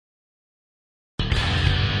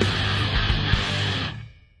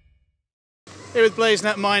Here with Blaze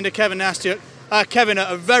netminder Kevin Nastiuk. Kevin,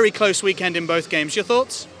 a very close weekend in both games. Your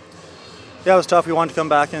thoughts? Yeah, it was tough. We wanted to come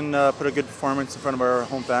back and put a good performance in front of our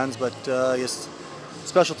home fans, but I guess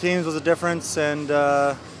special teams was a difference, and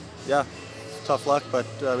yeah, tough luck, but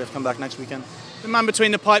we have to come back next weekend. The man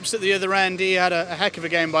between the pipes at the other end, he had a heck of a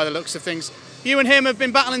game by the looks of things. You and him have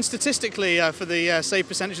been battling statistically for the save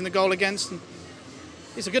percentage and the goal against. And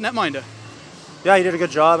he's a good netminder. Yeah, he did a good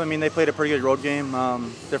job. I mean, they played a pretty good road game.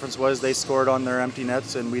 Difference was they scored on their empty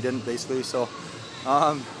nets and we didn't, basically. So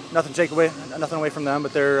nothing away from them.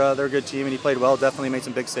 But they're a good team, and he played well. Definitely made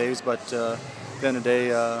some big saves, but at the end of the day,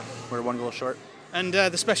 we're one goal short. And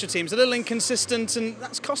the special teams a little inconsistent, and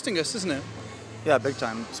that's costing us, isn't it? Yeah, big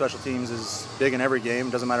time. Special teams is big in every game.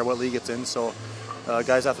 Doesn't matter what league it's in. So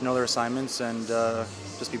guys have to know their assignments and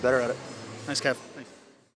just be better at it. Nice, Kev.